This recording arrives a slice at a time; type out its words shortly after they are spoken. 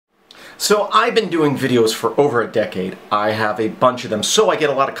So I've been doing videos for over a decade. I have a bunch of them, so I get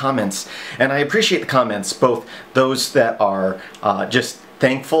a lot of comments. And I appreciate the comments, both those that are just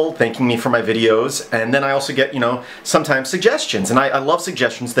thankful, thanking me for my videos, and then I also get, sometimes suggestions. And I love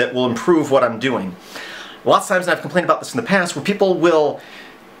suggestions that will improve what I'm doing. Lots of times, and I've complained about this in the past, where people will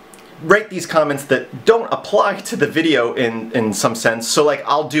write these comments that don't apply to the video in some sense. So like,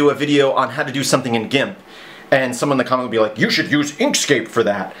 I'll do a video on how to do something in GIMP, and someone in the comment will be like, you should use Inkscape for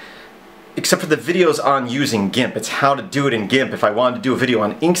that. Except for the videos on using GIMP. It's how to do it in GIMP. If I wanted to do a video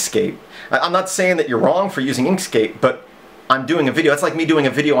on Inkscape, I'm not saying that you're wrong for using Inkscape, but I'm doing a video. It's like me doing a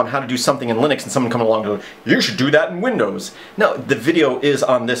video on how to do something in Linux and someone coming along and going, you should do that in Windows. No, the video is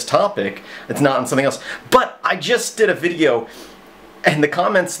on this topic. It's not on something else. But I just did a video, and the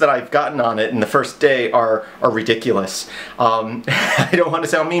comments that I've gotten on it in the first day are ridiculous. I don't want to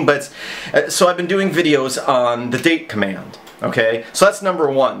sound mean, but so I've been doing videos on the date command. Okay, so that's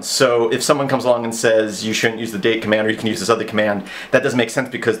number one. So if someone comes along and says you shouldn't use the date command or you can use this other command, that doesn't make sense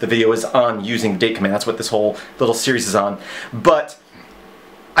because the video is on using the date command. That's what this whole little series is on. But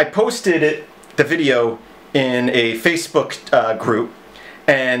I posted the video in a Facebook group,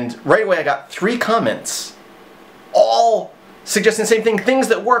 and right away I got 3 comments, all suggesting the same thing, things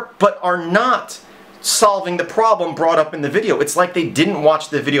that work but are not solving the problem brought up in the video. It's like they didn't watch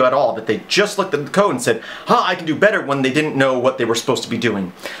the video at all, that they just looked at the code and said, I can do better, when they didn't know what they were supposed to be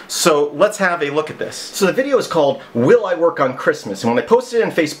doing. So let's have a look at this. So the video is called, Will I Work on Christmas? And when I posted it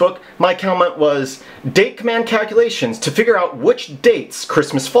on Facebook, my comment was, date command calculations to figure out which dates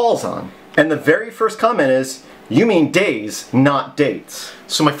Christmas falls on. And the very first comment is, you mean days, not dates.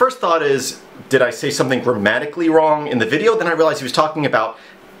 So my first thought is, did I say something grammatically wrong in the video? Then I realized he was talking about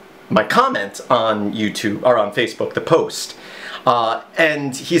my comment on YouTube, or on Facebook, the post.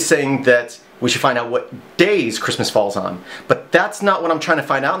 And he's saying that we should find out what days Christmas falls on. But that's not what I'm trying to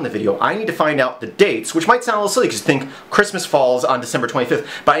find out in the video. I need to find out the dates, which might sound a little silly because you think Christmas falls on December 25th,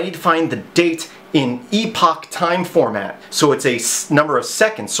 but I need to find the date in epoch time format. So it's a number of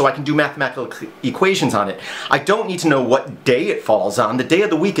seconds, so I can do mathematical equations on it. I don't need to know what day it falls on. The day of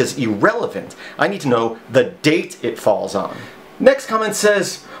the week is irrelevant. I need to know the date it falls on. Next comment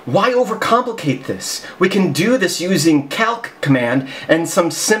says, why overcomplicate this? We can do this using calc command and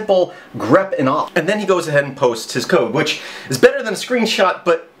some simple grep and op. And then he goes ahead and posts his code, which is better than a screenshot,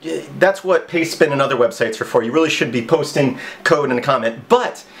 but that's what Pastebin and other websites are for. You really should be posting code in a comment.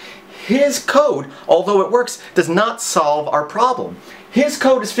 But his code, although it works, does not solve our problem. His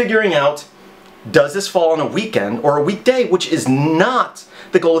code is figuring out, does this fall on a weekend or a weekday, which is not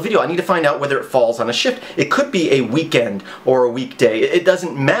the goal of the video. I need to find out whether it falls on a shift. It could be a weekend or a weekday. It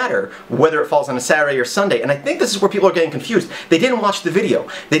doesn't matter whether it falls on a Saturday or Sunday. And I think this is where people are getting confused. They didn't watch the video.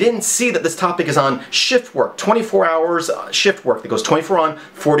 They didn't see that this topic is on shift work, 24 hours shift work that goes 24 on,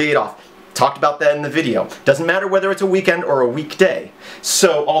 48 off. Talked about that in the video. Doesn't matter whether it's a weekend or a weekday.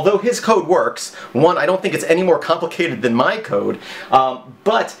 So although his code works, one, I don't think it's any more complicated than my code,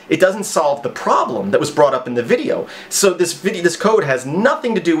 but it doesn't solve the problem that was brought up in the video. So this code has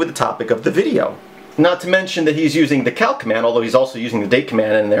nothing to do with the topic of the video. Not to mention that he's using the calc command, although he's also using the date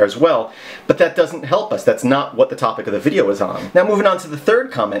command in there as well, but that doesn't help us. That's not what the topic of the video is on. Now moving on to the third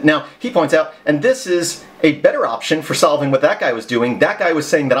comment. Now he points out, and this is a better option for solving what that guy was doing. That guy was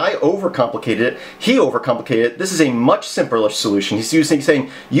saying that I overcomplicated it. He overcomplicated it. This is a much simpler solution. He's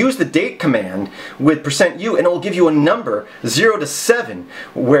saying, use the date command with %u and it will give you a number, 0 to 7,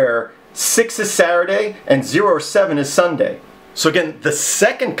 where 6 is Saturday and 0 or 7 is Sunday. So again, the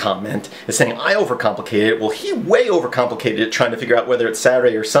second comment is saying I overcomplicated it. Well, he way overcomplicated it trying to figure out whether it's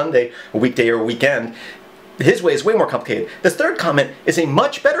Saturday or Sunday, a weekday or a weekend. His way is way more complicated. This third comment is a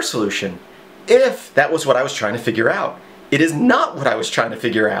much better solution, if that was what I was trying to figure out. It is not what I was trying to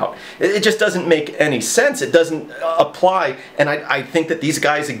figure out. It just doesn't make any sense. It doesn't apply. And I think that these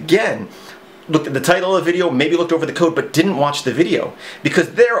guys, again, looked at the title of the video, maybe looked over the code, but didn't watch the video.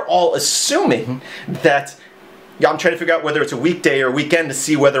 Because they're all assuming that I'm trying to figure out whether it's a weekday or a weekend to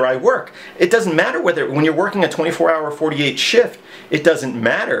see whether I work. It doesn't matter when you're working a 24-hour, 48 shift, it doesn't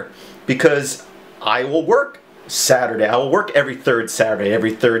matter, because I will work Saturday. I will work every third Saturday,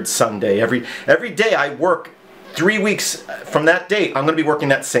 every third Sunday, every day I work 3 weeks from that date, I'm going to be working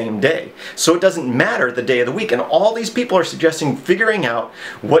that same day. So it doesn't matter the day of the week. And all these people are suggesting figuring out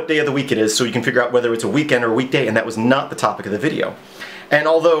what day of the week it is so you can figure out whether it's a weekend or a weekday, and that was not the topic of the video. And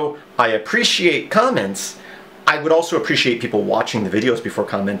although I appreciate comments, I would also appreciate people watching the videos before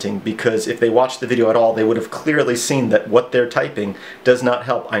commenting, because if they watched the video at all, they would have clearly seen that what they're typing does not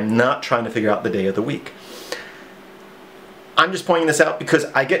help. I'm not trying to figure out the day of the week. I'm just pointing this out because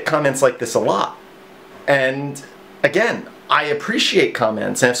I get comments like this a lot. And again, I appreciate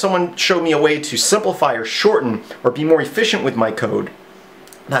comments, and if someone showed me a way to simplify or shorten or be more efficient with my code,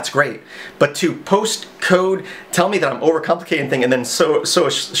 that's great. But to post code, tell me that I'm overcomplicating things, and then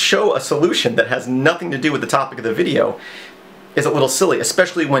show a solution that has nothing to do with the topic of the video is a little silly,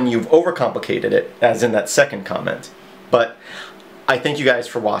 especially when you've overcomplicated it, as in that second comment. But I thank you guys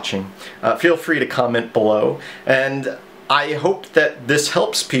for watching. Feel free to comment below, and I hope that this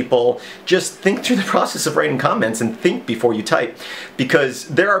helps people just think through the process of writing comments and think before you type, because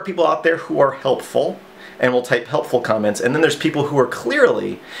there are people out there who are helpful and will type helpful comments, and then there's people who are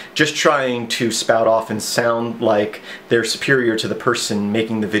clearly just trying to spout off and sound like they're superior to the person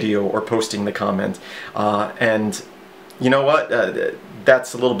making the video or posting the comment. And you know what?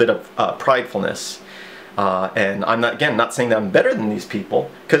 That's a little bit of pridefulness. And I'm not saying that I'm better than these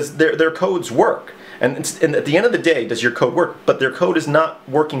people, because their codes work. And at the end of the day, does your code work? But their code is not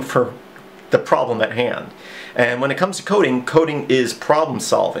working for the problem at hand. And when it comes to coding, coding is problem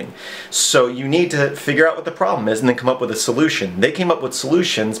solving. So you need to figure out what the problem is and then come up with a solution. They came up with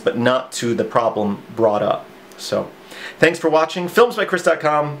solutions, but not to the problem brought up. So thanks for watching.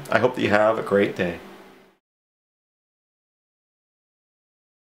 filmsbychris.com. I hope that you have a great day.